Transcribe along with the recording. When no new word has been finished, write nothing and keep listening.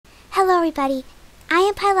Hello everybody, I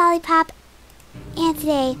am Pielollipop, and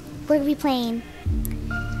today we're going to be playing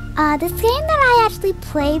this game that I actually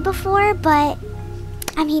played before, but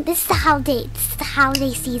I mean, this is the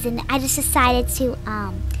holiday season. I just decided to,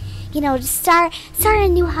 just start a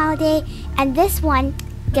new holiday, and this one,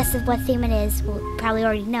 guess what theme it is, well, probably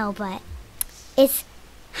already know, but it's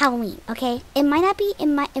Halloween, okay? It might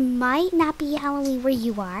not be Halloween where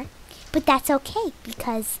you are, but that's okay,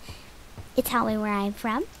 because it's Halloween where I'm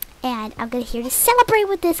from. And I'm here to celebrate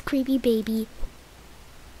with this creepy baby.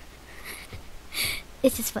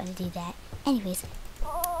 It's just fun to do that. Anyways,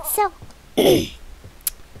 so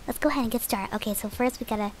let's go ahead and get started. Okay, so first we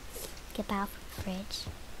gotta get back from the fridge.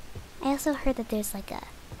 I also heard that there's like a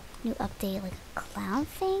new update, like a clown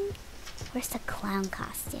thing. Where's the clown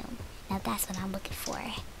costume? Now that's what I'm looking for.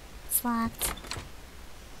 It's locked.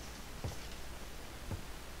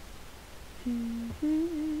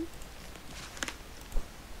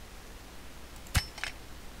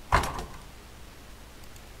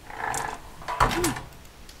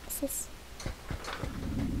 What's this?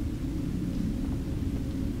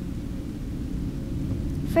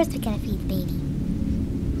 First we gotta feed the baby.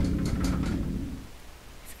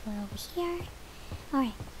 Let's go over here.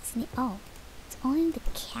 Alright, it's only the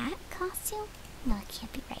cat costume? No, it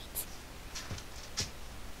can't be right.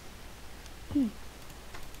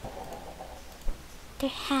 There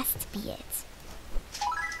has to be it.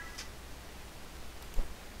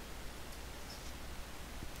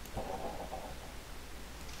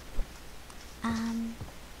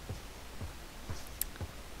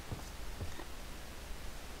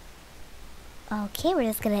 Okay, we're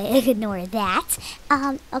just gonna ignore that.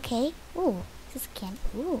 Okay. Ooh, this can.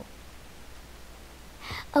 Ooh.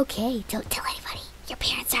 Okay, don't tell anybody. Your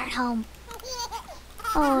parents aren't home.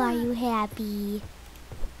 Oh, are you happy?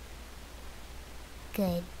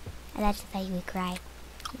 Good. I actually thought you would cry.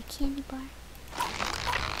 Your candy bar.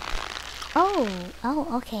 Oh,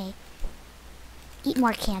 okay. Eat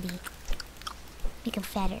more candy. Make him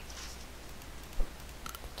fatter.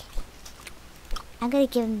 I'm gonna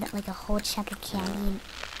give him like a whole chunk of candy.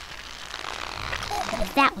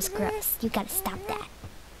 That was gross. You gotta stop that.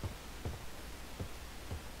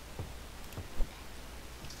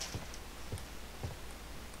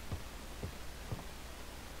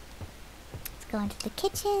 Let's go into the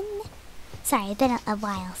kitchen. Sorry, it's been a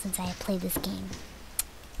while since I played this game.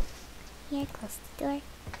 Here, close the door.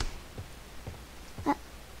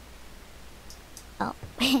 Oh,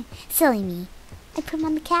 silly me. I put him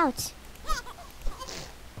on the couch.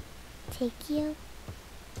 Take you.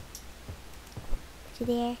 Put you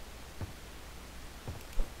there.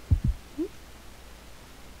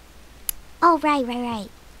 Oh, right.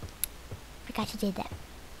 Forgot you did that.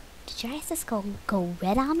 Did your eyes just go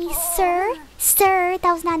red on me, sir? Sir,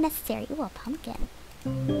 that was not necessary. Ooh, a pumpkin.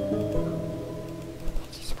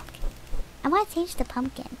 I want to change the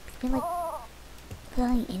pumpkin. Can we, like, put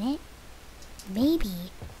something in it?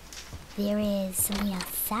 Maybe there is something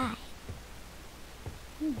outside.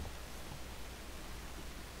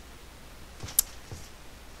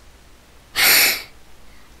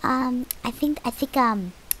 I think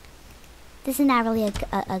this is not really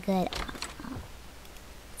a good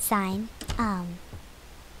sign. Oh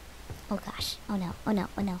gosh. Oh no.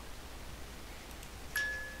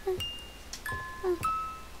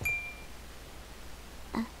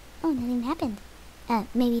 Oh, nothing happened.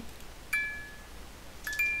 Maybe.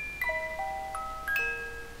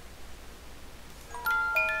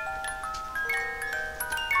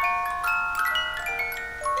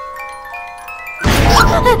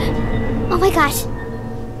 Oh my gosh.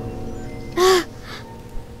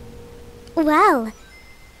 Well,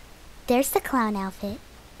 there's the clown outfit.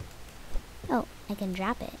 Oh, I can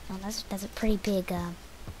drop it. Oh, that's a pretty big,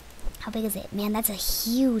 how big is it? Man, that's a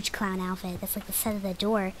huge clown outfit. That's like the size of the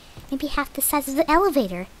door. Maybe half the size of the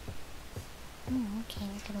elevator. Okay,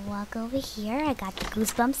 we're gonna walk over here. I got the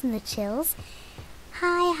goosebumps and the chills.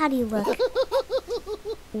 Hi, how do you look?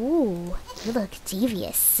 Ooh, you look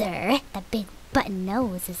devious, sir. That big button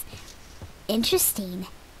nose is interesting.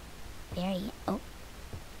 Very. Oh.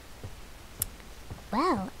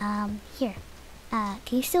 Well, here. Can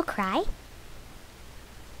you still cry?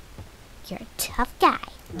 You're a tough guy.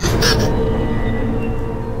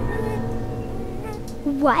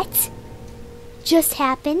 What just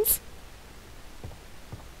happened?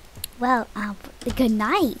 Well, good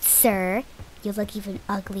night, sir. You look even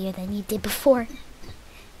uglier than you did before.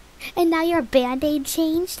 And now your band-aid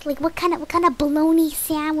changed? Like, what kind of bologna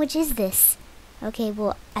sandwich is this? Okay,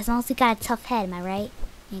 well, as long as you got a tough head, am I right?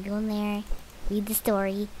 You go in there, read the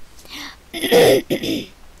story. The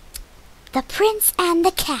Prince and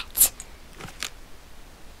the Cat.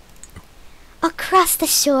 Across the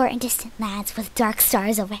shore in distant lands with dark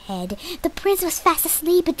stars overhead, the prince was fast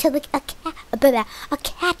asleep until a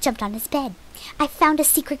cat jumped on his bed. I found a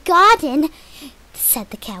secret garden, said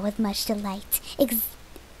the cat with much delight.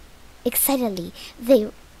 Excitedly,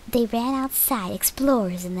 they ran outside,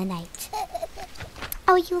 explorers in the night.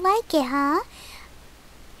 Oh, you like it, huh?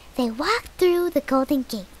 They walked through the golden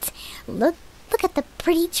gate. Look at the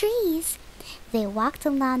pretty trees. They walked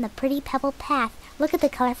along the pretty pebble path. Look at the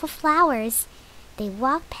colorful flowers. They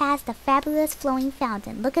walked past the fabulous flowing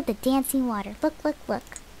fountain. Look at the dancing water. Look.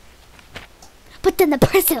 But then the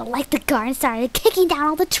person who liked the garden started kicking down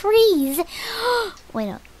all the trees. Wait,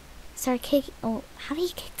 no. Started kicking... Oh, how did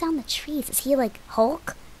he kick down the trees? Is he like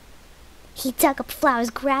Hulk? He dug up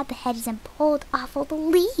flowers, grabbed the hedges, and pulled off all the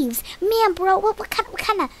leaves. Man, bro, what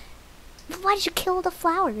kind of... Why did you kill all the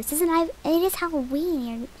flowers? It is Halloween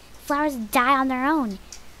here. Flowers die on their own.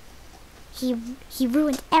 He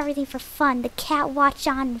ruined everything for fun. The cat watched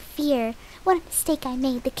on in fear. What a mistake I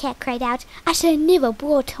made, the cat cried out. I should have never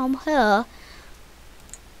brought home her.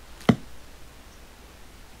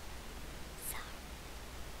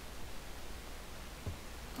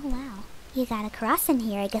 Oh wow, you got a cross in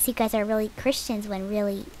here. I guess you guys are really Christians when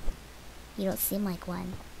really you don't seem like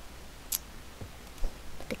one.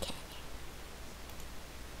 Put the cat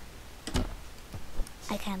here.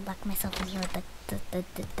 I kind of locked myself in here with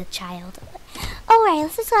the child. Alright,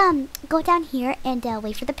 let's just go down here and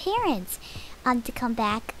wait for the parents to come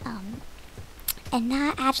back and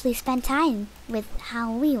not actually spend time with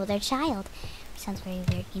Halloween with their child. Sounds very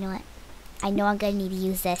weird. You know what? I know I'm gonna need to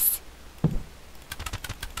use this.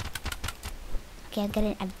 Okay,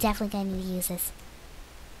 I'm definitely gonna need to use this.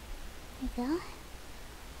 There we go.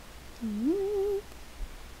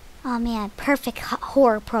 Oh man, perfect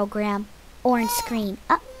horror program. Orange screen.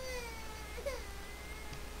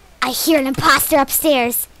 I hear an imposter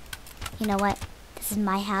upstairs. You know what? This is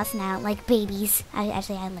my house and I don't like babies. I like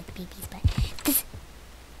babies, but this...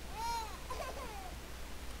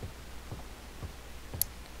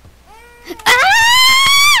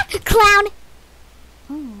 Ah! Clown!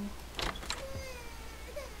 Oh.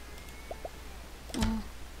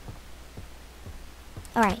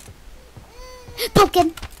 Alright.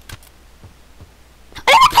 Pumpkin!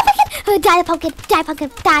 Die the pumpkin! Die pumpkin!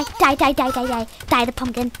 Die the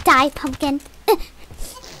pumpkin! Die pumpkin!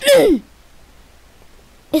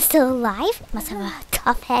 It's still alive? Must have a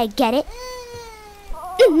tough head, get it?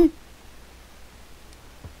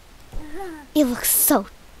 It looks so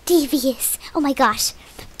devious. Oh my gosh.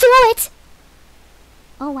 Throw it!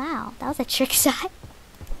 Oh wow, that was a trick shot.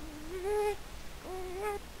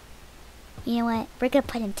 You know what? We're gonna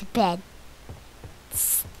put him to bed.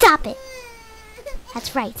 Stop it!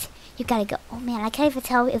 That's right. You gotta go. Oh man, I can't even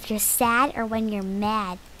tell if you're sad or when you're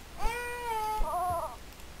mad.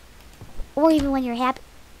 Or even when you're happy.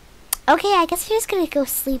 Okay, I guess you're just gonna go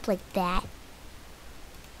sleep like that.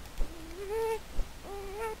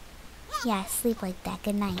 Yeah, sleep like that.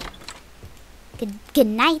 Good night. Good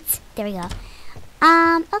night. There we go.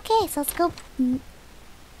 Okay, so let's go.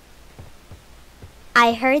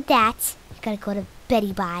 I heard that. You gotta go to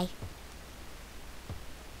Betty Bye.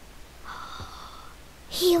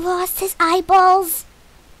 He lost his eyeballs.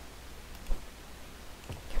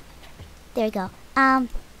 There we go.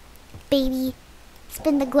 Baby,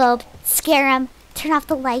 spin the globe, scare him, turn off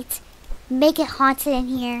the lights, make it haunted in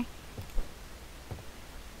here.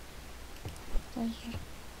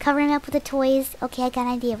 Cover him up with the toys. Okay, I got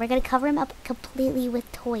an idea. We're gonna cover him up completely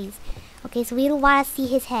with toys. Okay, so we don't want to see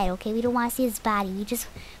his head. Okay, we don't want to see his body.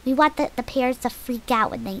 We want the parents to freak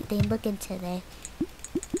out when they look into the.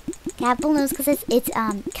 Have balloons because it's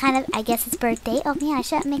kind of, I guess, his birthday. Oh man, I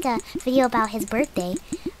should make a video about his birthday.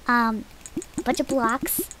 A bunch of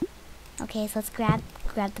blocks. Okay, so let's grab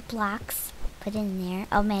the blocks, put it in there.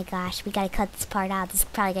 Oh my gosh, we gotta cut this part out. This is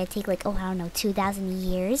probably gonna take like, oh, I don't know, 2,000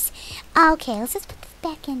 years. Okay, let's just put this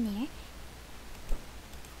back in there.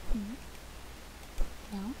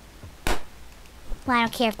 No. Well, I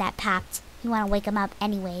don't care if that popped. You want to wake him up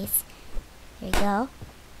anyways. There you go.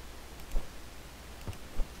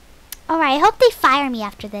 Alright, I hope they fire me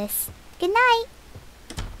after this. Good night.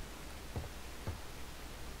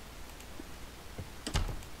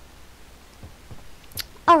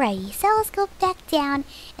 Alrighty, so let's go back down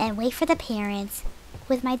and wait for the parents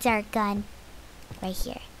with my dart gun right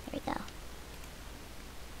here. There we go.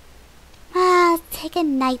 Take a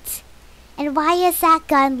night. And why is that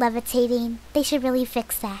gun levitating? They should really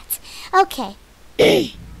fix that. Okay.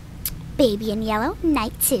 Baby in yellow,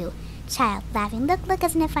 night 2. Child laughing. Look,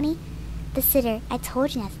 isn't it funny? The sitter, I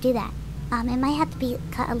told you not to do that. It might have to be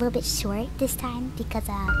cut a little bit short this time because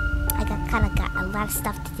I got kind of got a lot of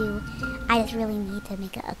stuff to do. I just really need to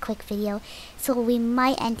make a quick video. So we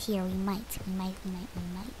might end here. We might.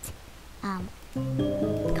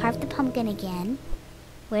 Carve the pumpkin again.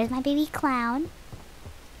 Where's my baby clown?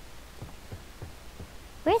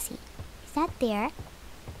 Where is he? He's not there.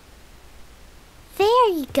 There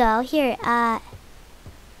you go. Here, oh,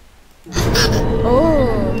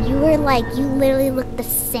 you literally look the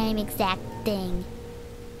same exact thing.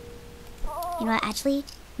 You know what, actually,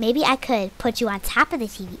 maybe I could put you on top of the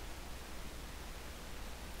TV.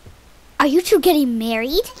 Are you two getting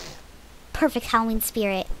married? Perfect Halloween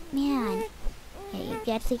spirit. Man. Yeah,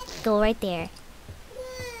 you actually go right there.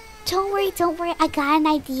 Don't worry, I got an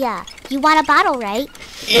idea. You want a bottle, right?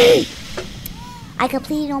 I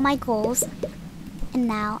completed all my goals. And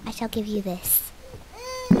now I shall give you this.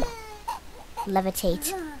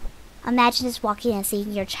 Levitate. Imagine just walking and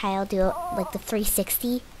seeing your child do like the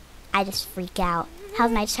 360. I just freak out.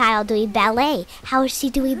 How's my child doing ballet? How is she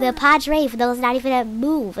doing the padre for those not even a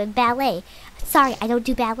move in ballet? Sorry, I don't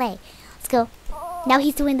do ballet. Let's go. Now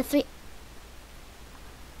he's doing the three.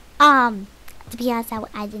 To be honest,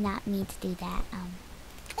 I did not mean to do that.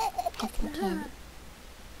 I think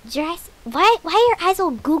your eyes. Why are your eyes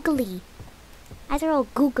all googly? Eyes are all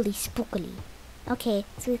googly spookily. Okay,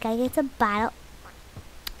 so we gotta get some bottle.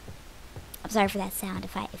 I'm sorry for that sound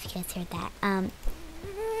if you guys heard that.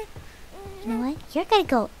 You know what? You're gonna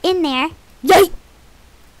go in there. Yay!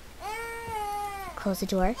 Close the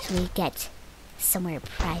door so we get somewhere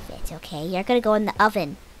private, okay? You're gonna go in the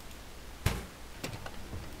oven.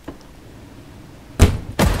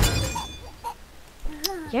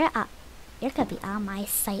 You're gonna be on my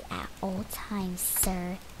site at all times,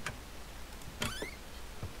 sir.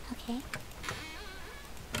 Okay.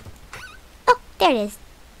 Oh, there it is.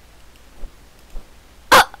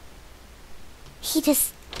 Oh! You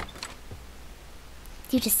just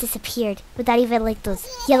disappeared without even like those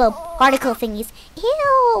yellow article thingies.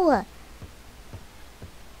 Ew!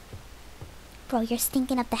 Bro, you're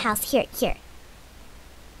stinking up the house. Here.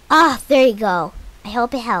 Ah, there you go. I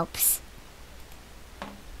hope it helps.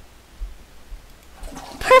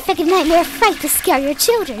 Perfect nightmare fright to scare your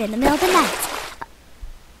children in the middle of the night.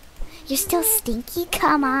 You're still stinky?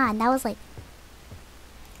 Come on. That was like...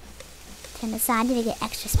 Turn this on to get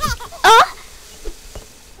extra speed. Oh!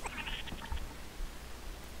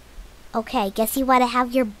 Okay, guess you want to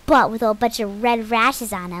have your butt with a bunch of red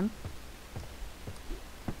rashes on them.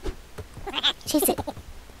 Chase it.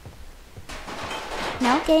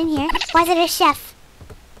 No, get in here. Why is it a chef?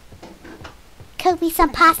 Cook me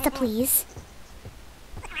some pasta, please.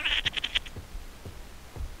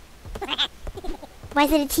 Why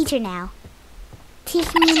is it a teacher now?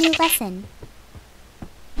 Teach me a new lesson.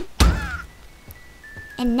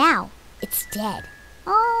 And now, it's dead.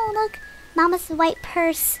 Oh, look. Mama's white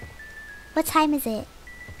purse. What time is it?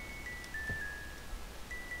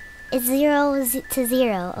 It's 0 to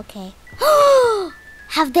 0. Okay.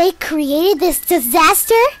 Have they created this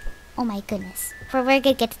disaster? Oh my goodness. We're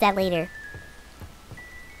gonna get to that later.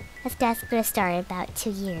 That's gonna start in about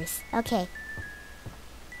 2 years. Okay.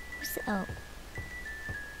 Oh.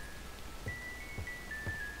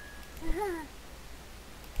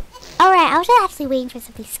 Alright, I was actually waiting for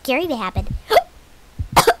something scary to happen.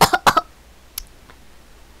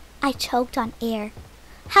 I choked on air.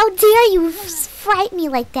 How dare you fright me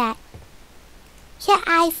like that? Yeah,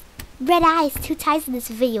 eyes, red eyes 2 times in this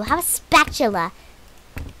video. Have a spatula.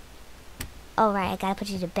 Alright, I gotta put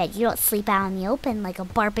you to bed. You don't sleep out in the open like a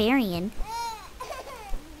barbarian.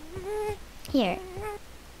 Here.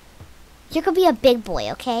 You're gonna be a big boy,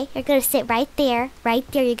 okay? You're gonna sit right there. Right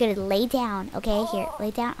there, you're gonna lay down, okay? Here,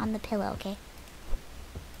 lay down on the pillow, okay?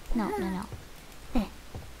 No.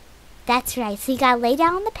 That's right. So you gotta lay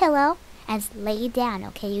down on the pillow and just lay down,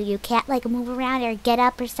 okay? You can't like move around or get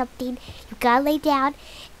up or something. You gotta lay down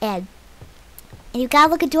and you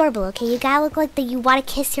gotta look adorable, okay? You gotta look like that you want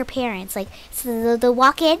to kiss your parents. Like, so they'll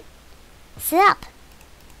walk in, sit up.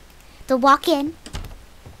 They'll walk in.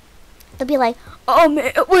 They'll be like, oh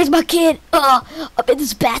man, where's my kid? Oh, up in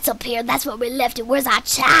this bathtub here. That's where we left it. Where's our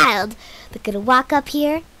child? They're gonna walk up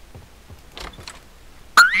here.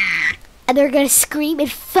 And they're gonna scream and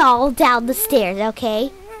fall down the stairs,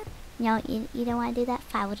 okay? No, you don't want to do that?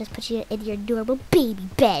 Fine, we'll just put you in your adorable baby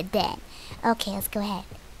bed then. Okay, let's go ahead.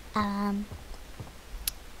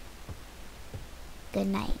 Good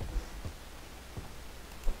night.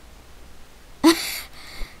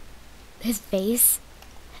 His face.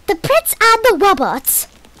 The prince and the robots.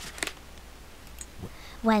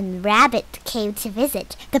 When Rabbit came to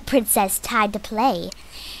visit, the princess tried to play.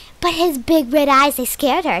 But his big red eyes, they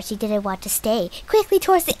scared her. She didn't want to stay. Quickly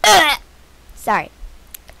towards the... Sorry.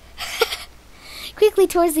 Quickly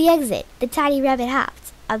towards the exit, the tiny rabbit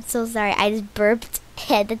hopped. I'm so sorry, I just burped.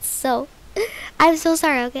 Yeah, that's so... I'm so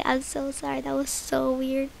sorry, okay? I'm so sorry, that was so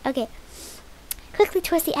weird. Okay. Quickly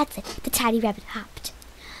towards the exit, the tiny rabbit hopped.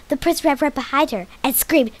 The prince ran right behind her and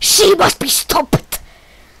screamed, "She must be stopped!"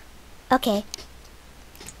 Okay.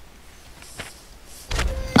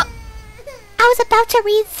 I was about to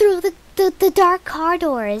read through the dark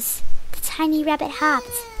corridors. The tiny rabbit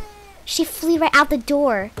hopped. She flew right out the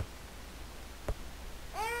door.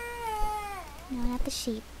 No, not the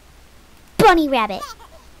sheep. Bunny rabbit.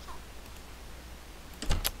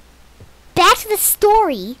 Back to the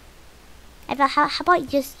story. How about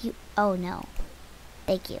just you? Oh no.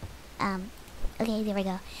 Thank you. Okay, there we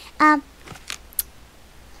go.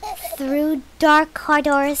 Through dark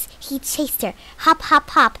corridors, he chased her. Hop, hop,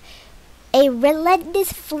 hop. A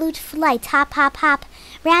relentless flute flight. Hop, hop, hop.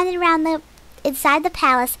 Round and round inside the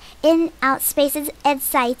palace. In and out spaces and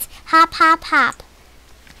sights. Hop, hop, hop.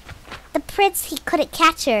 The prince, he couldn't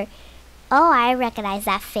catch her. Oh, I recognize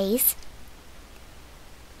that face.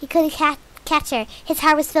 He couldn't catch her. His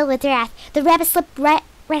heart was filled with wrath. The rabbit slipped right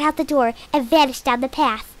out the door and vanished down the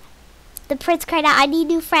path. The prince cried out, "I need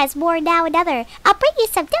new friends, more now another. I'll bring you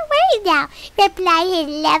some, don't worry now," replied his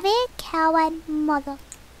loving cow and mother.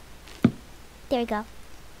 There we go.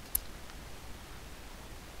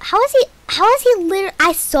 How is he literally...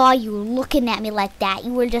 I saw you looking at me like that.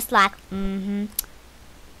 You were just like, mm-hmm.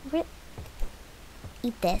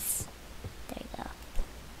 Eat this. There you go.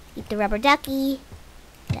 Eat the rubber ducky.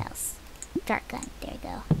 What else? Dart gun. There you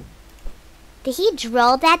go. Did he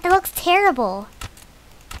draw that? That looks terrible.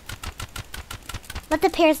 Let the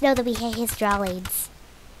parents know that we hate his draw aids.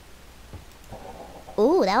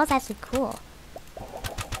 Ooh, that was actually cool.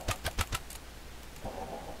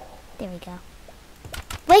 There we go.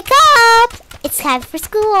 Wake up! It's time for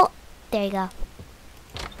school. There you go.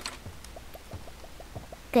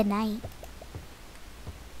 Good night.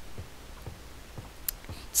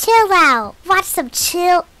 Chill out. Watch some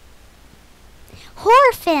chill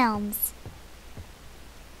horror films.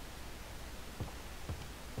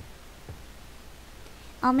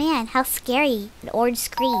 Oh man, how scary. An orange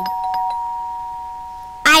screen.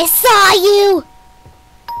 I saw you!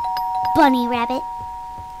 Bunny rabbit.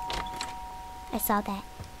 I saw that.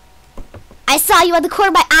 I saw you on the corner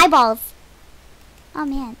of my eyeballs. Oh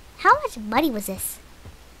man, how much money was this?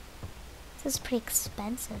 This is pretty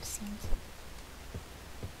expensive, seems.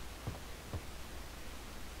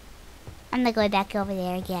 I'm not going back over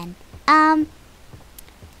there again.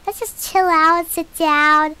 Let's just chill out, sit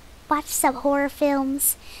down, watch some horror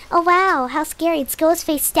films. Oh wow, how scary. It's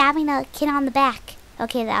Ghostface stabbing a kid on the back.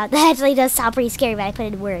 Okay, that actually does sound pretty scary, but I put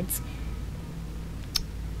it in words.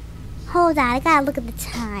 Hold on, I gotta look at the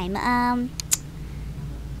time.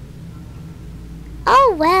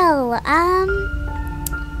 Oh well,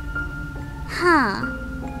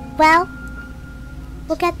 well,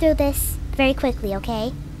 we'll get through this very quickly,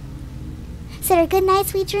 okay? Said her good night,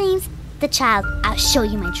 sweet dreams. The child, I'll show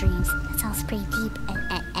you my dreams. That sounds pretty deep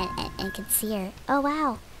and sincere. Oh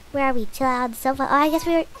wow, where are we? Chill out on the sofa. Oh, I guess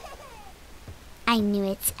we were... I knew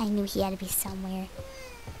it. I knew he had to be somewhere.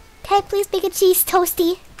 Can I please make a cheese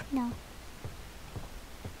toasty? No.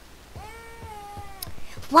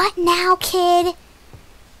 What now, kid?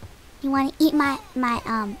 You want to eat my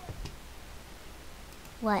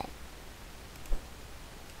what?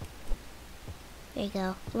 There you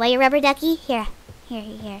go. You want your rubber ducky? Here. There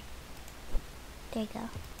you go.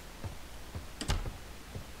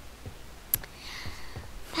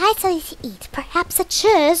 Find something to eat. Perhaps a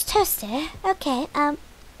cheese toaster. Okay,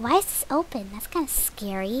 why is this open? That's kind of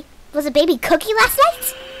scary. Was a baby cookie last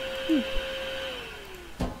night?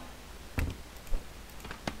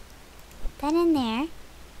 Then in there,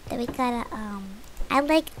 then we got a, I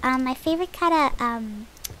like, my favorite kind of,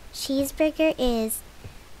 cheeseburger is,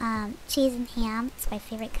 cheese and ham. It's my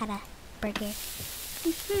favorite kind of burger.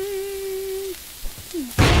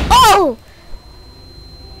 Oh!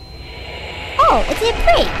 Oh, it's a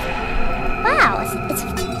break. Wow, it's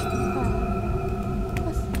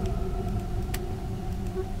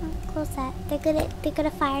close that. They're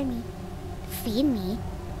gonna fire me. Feed me?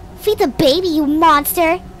 Feed the baby, you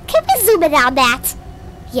monster! Can we zoom in on that?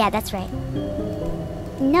 Yeah, that's right.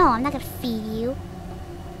 No, I'm not gonna feed you.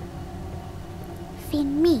 Feed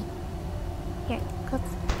me. Here,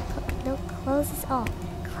 close this all.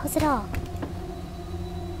 Close it all.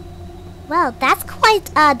 Well, that's quite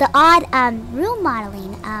the odd room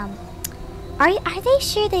modeling. Are they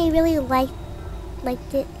sure they really liked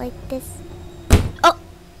it like this?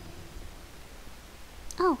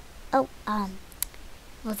 Oh. Oh.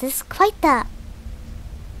 Well, this is quite the.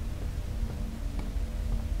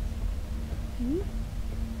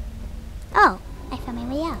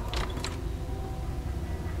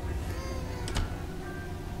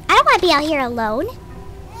 can't be out here alone.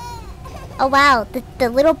 Oh wow, the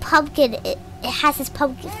little pumpkin, it has his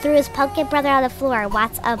pumpkin, threw his pumpkin brother on the floor.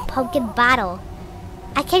 Wants a pumpkin bottle.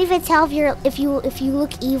 I can't even tell if you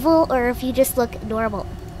look evil or if you just look normal.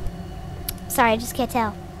 Sorry, I just can't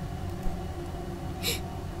tell.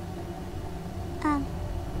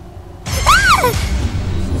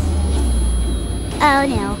 Oh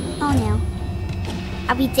no, oh no.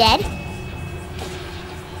 Are we dead?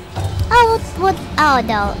 Oh, what? Oh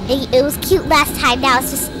no, it was cute last time, now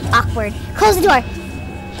it's just awkward. Close the door.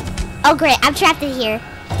 Oh great, I'm trapped in here.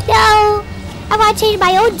 No, I want to change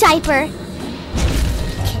my own diaper.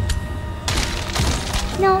 Okay.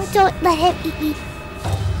 No, don't let him eat me.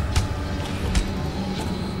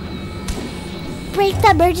 Break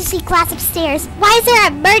the emergency glass upstairs. Why is there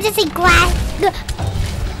an emergency glass?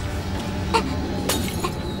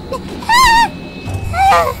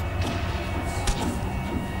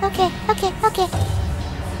 Okay.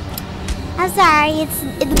 I'm sorry, it's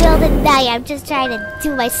in the middle of the night. I'm just trying to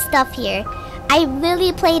do my stuff here. I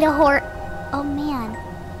really played a horror. Oh man,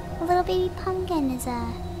 a little baby pumpkin is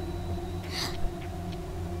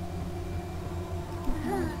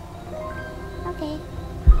okay.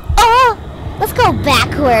 Oh, let's go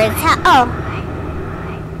backwards. Oh,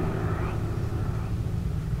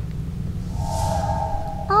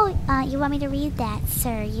 you want me to read that,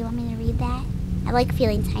 sir? You want me to read that? I like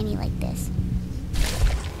feeling tiny like this.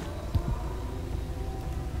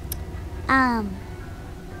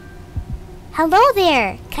 Hello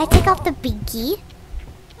there. Can I take off the binky?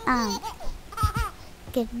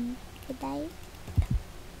 Good night.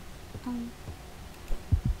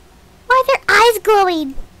 Why are their eyes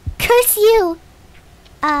glowing? Curse you.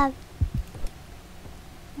 Bunny.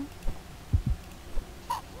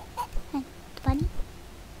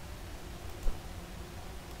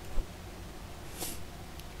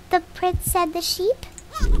 The prince said the sheep.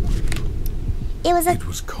 It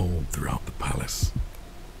was cold throughout the palace.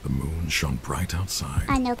 The moon shone bright outside.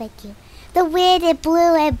 I know, thank you. The wind, it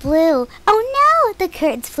blew and blew. Oh no! The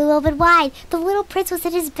curtains flew open wide. The little prince was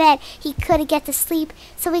in his bed. He couldn't get to sleep,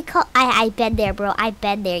 so he called. I've been there, bro. I've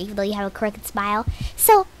been there, even though you have a crooked smile.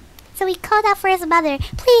 So he called out for his mother.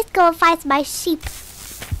 Please go and find my sheep.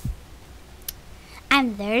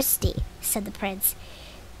 I'm thirsty, said the prince.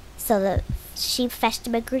 So the sheep fetched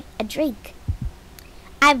him a drink.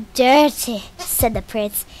 I'm dirty, said the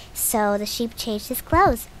prince. So the sheep changed his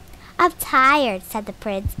clothes. I'm tired, said the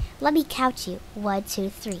prince. Let me count you. 1, 2,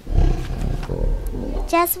 3.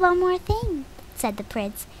 Just one more thing, said the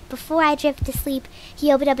prince. Before I drifted to sleep,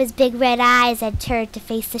 he opened up his big red eyes and turned to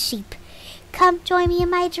face the sheep. Come join me in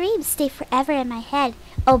my dreams. Stay forever in my head.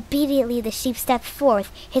 Obediently, the sheep stepped forth,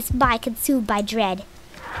 his mind consumed by dread.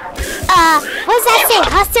 What's that say?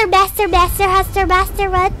 Huster, master,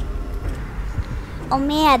 run. Oh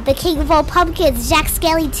man, the king of all pumpkins, Jack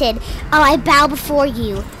Skellington. Oh, I bow before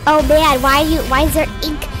you. Oh man, why is there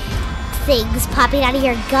ink things popping out of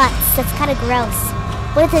your guts? That's kind of gross.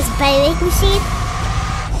 What is this, bank machine?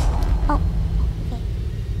 Oh, okay.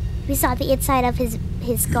 We saw the inside of his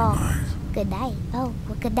skull. Good night. Oh,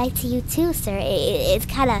 well, good night to you too, sir. It's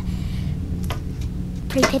kind of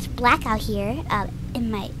pretty pitch black out here in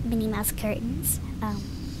my Minnie Mouse curtains.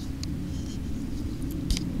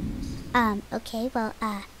 Okay, well,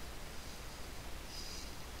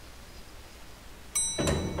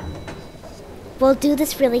 we'll do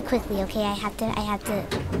this really quickly, okay? I have to.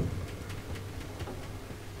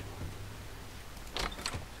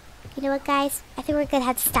 You know what, guys? I think we're gonna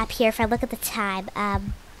have to stop here if I look at the time. Well,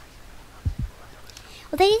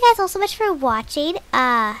 thank you guys all so much for watching.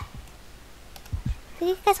 Thank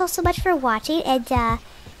you guys all so much for watching, and,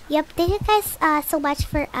 yep, thank you guys, so much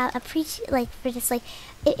for, thank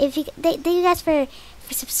you guys for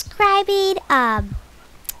subscribing. I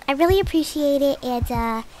really appreciate it, and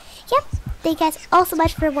yep, thank you guys all so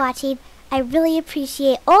much for watching. I really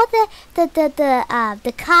appreciate all the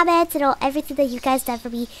comments and everything that you guys done for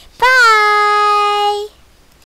me. Bye.